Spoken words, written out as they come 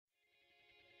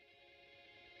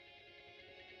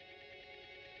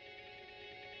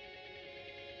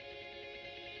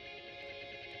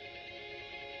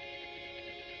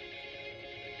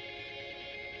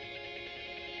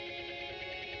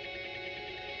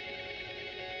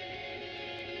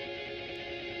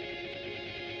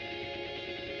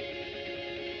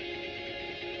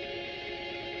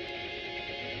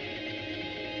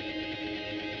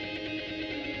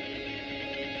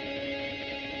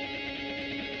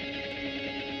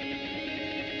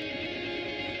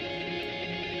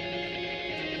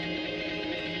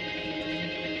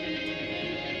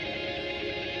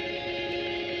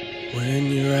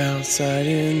When you're outside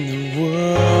in the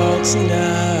world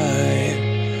tonight,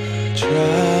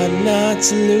 try not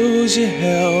to lose your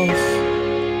health.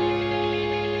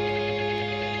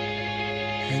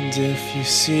 And if you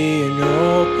see an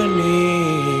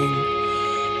opening,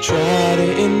 try to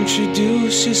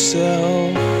introduce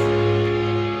yourself.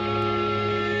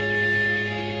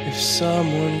 If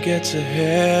someone gets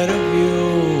ahead of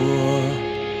you,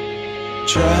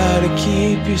 try to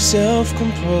keep yourself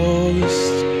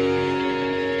composed.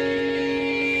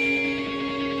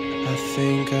 I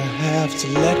think I have to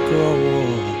let go.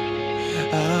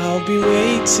 I'll be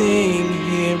waiting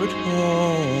here at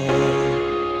home.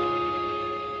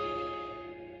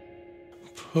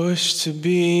 Push to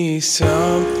be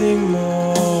something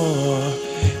more,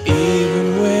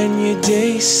 even when your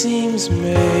day seems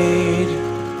made.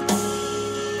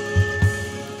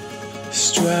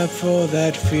 Strive for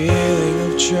that feeling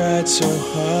of tried so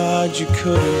hard you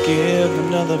couldn't give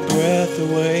another breath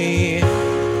away.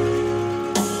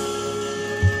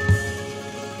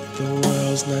 The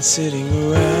world's not sitting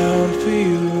around for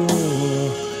you.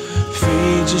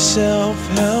 Feed yourself,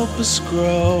 help us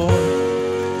grow.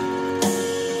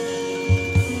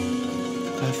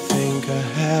 I think I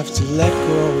have to let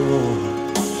go.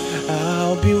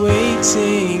 I'll be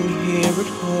waiting here at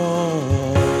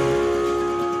home.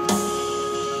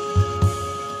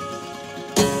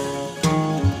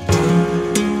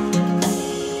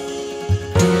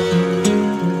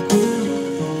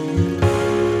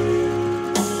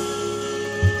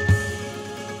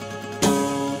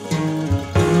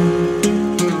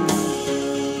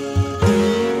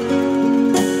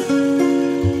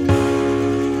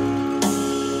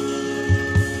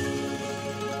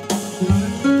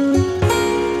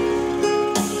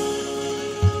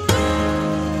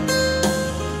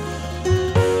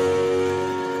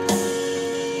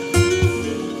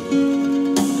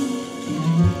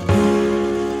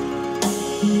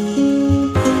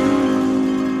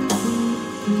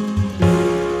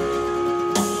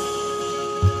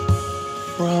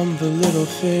 From the little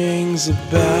things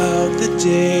about the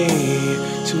day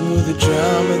to the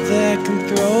drama that can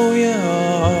throw you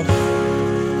off.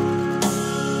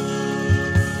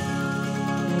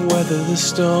 Weather the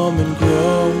storm and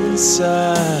grow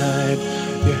inside.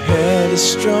 Your head is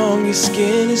strong, your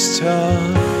skin is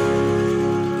tough.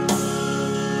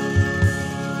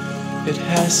 It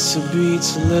has to be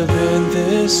to live in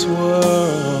this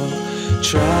world.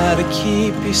 Try to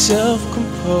keep yourself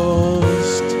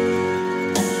composed.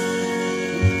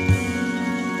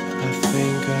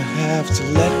 I have to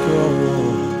let go.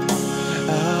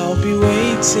 I'll be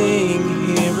waiting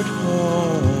here at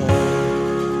home.